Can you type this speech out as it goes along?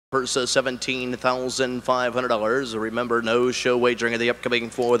Purse $17,500. Remember, no show wagering in the upcoming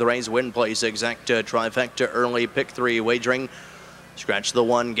four. The race win place exacta trifecta early pick 3 wagering. Scratch the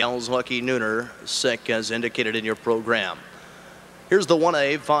 1 Gals Lucky Nooner sick as indicated in your program. Here's the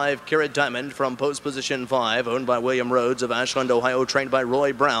 1A 5-carat diamond from post position 5, owned by William Rhodes of Ashland, Ohio, trained by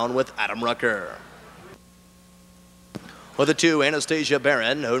Roy Brown with Adam Rucker. With the 2, Anastasia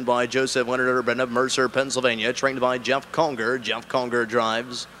Barron, owned by Joseph Leonard Urban of Mercer, Pennsylvania, trained by Jeff Conger. Jeff Conger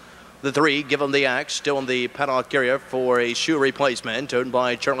drives. The 3, Give 'em the Axe, still in the paddock area for a shoe replacement, owned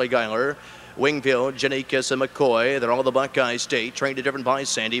by Charlie Geiler, Wingfield, Janikis, and McCoy. They're all the Buckeye State, trained and driven by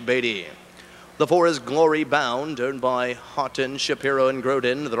Sandy Beatty. The 4 is Glory Bound, owned by Houghton, Shapiro, and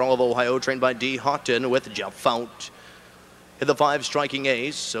Grodin. They're all of Ohio, trained by D. Houghton with Jeff Fout. In the 5, Striking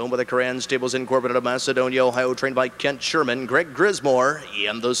Ace, owned by the Coran Stables Incorporated of Macedonia, Ohio, trained by Kent Sherman, Greg Grismore,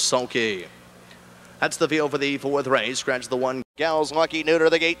 and the Sulky. That's the field for the 4th race. Scratch the 1. Gals Lucky Nooner,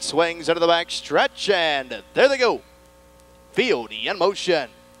 the gate swings into the back stretch, and there they go. Field in motion.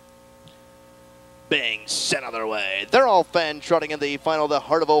 Being sent on their way. They're all fan trotting in the final, the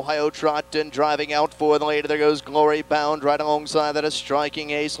Heart of Ohio Trot, and driving out for the lead. There goes Glory Bound right alongside that is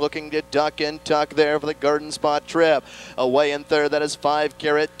Striking Ace, looking to duck and tuck there for the Garden Spot trip. Away in third, that is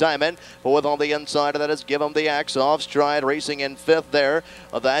 5-carat diamond. Fourth on the inside, that is Give 'em the Axe. Off stride, racing in 5th there.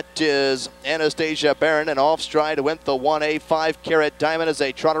 That is Anastasia Barron, and off stride went the 1A 5-carat diamond as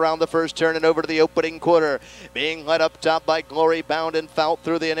they trot around the first turn and over to the opening quarter. Being led up top by Glory Bound and Fout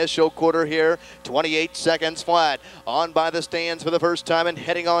through the initial quarter here. 28 seconds flat. On by the stands for the first time and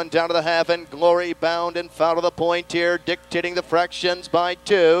heading on down to the half, and Glory Bound and Fout of the point here, dictating the fractions by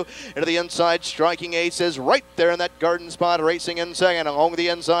 2. Into the inside, Striking Ace is right there in that Garden Spot, racing in second. Along the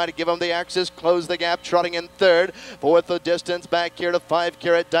inside, Give 'em the Axis, close the gap, trotting in third. Fourth the distance back here to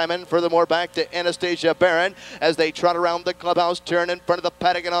 5-carat diamond. Furthermore, back to Anastasia Barron as they trot around the clubhouse turn in front of the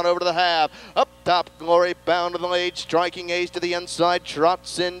paddock and on over to the half. Up top, Glory Bound to the lead. Striking Ace to the inside,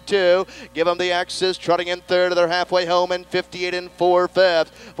 trots in 2. Give 'em the Axis trotting in third. They're halfway home in 58 and 4/5.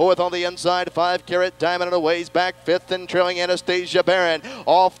 Fourth on the inside, 5-carat diamond and a ways back. 5th and trailing Anastasia Barron.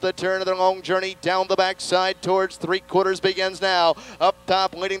 Off the turn of their long journey down the backside towards 3/4 begins now. Up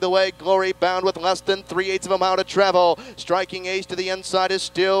top, leading the way, Glory Bound with less than 3/8 of a mile to travel. Striking Ace to the inside is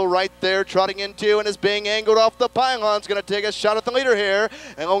still right there, trotting in 2 and is being angled off the pylons. Going to take a shot at the leader here.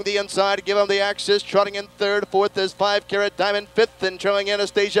 And along the inside, Give 'em the Axis, trotting in third. Fourth is 5-carat diamond. 5th and trailing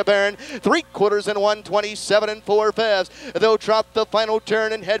Anastasia Barron. 3/4 and 1:27 and 4/5. They'll trot the final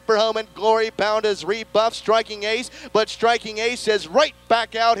turn and head for home, and Glory Bound is rebuffed Striking Ace, but Striking Ace is right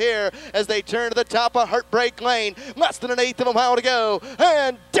back out here as they turn to the top of Heartbreak Lane. Less than 1/8 of a mile to go,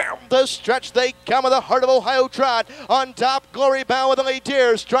 and down the stretch they come with the Heart of Ohio Trot. On top, Glory Bound with the lead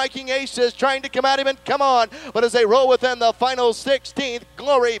here. Striking Ace is trying to come at him and come on, but as they roll within the final 16th,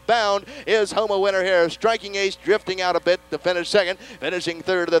 Glory Bound is home a winner here. Striking Ace drifting out a bit to finish second, finishing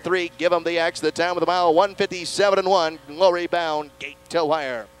third of the 3. Give 'em the Axe, the time of the mile, 1:57 and 1. Glory Bound, gate to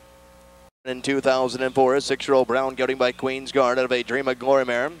wire. In 2004, a 6-year-old brown gelding by Queen's Guard out of a Dream of Glory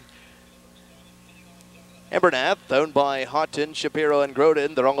mare. Embernath, owned by Houghton, Shapiro, and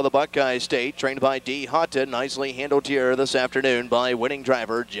Grodin. They're all of the Buckeye State, trained by D. Houghton. Nicely handled here this afternoon by winning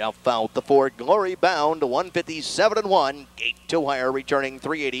driver Jeff Fout. The 4, Glory Bound, 1:57 and 1. Gate to wire, returning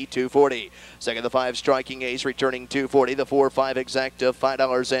 380, 240. Second, the 5, Striking Ace, returning 240. The 4-5 exacta,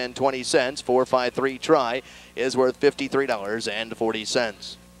 $5.20. 4-5-3 try is worth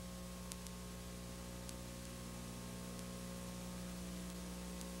 $53.40.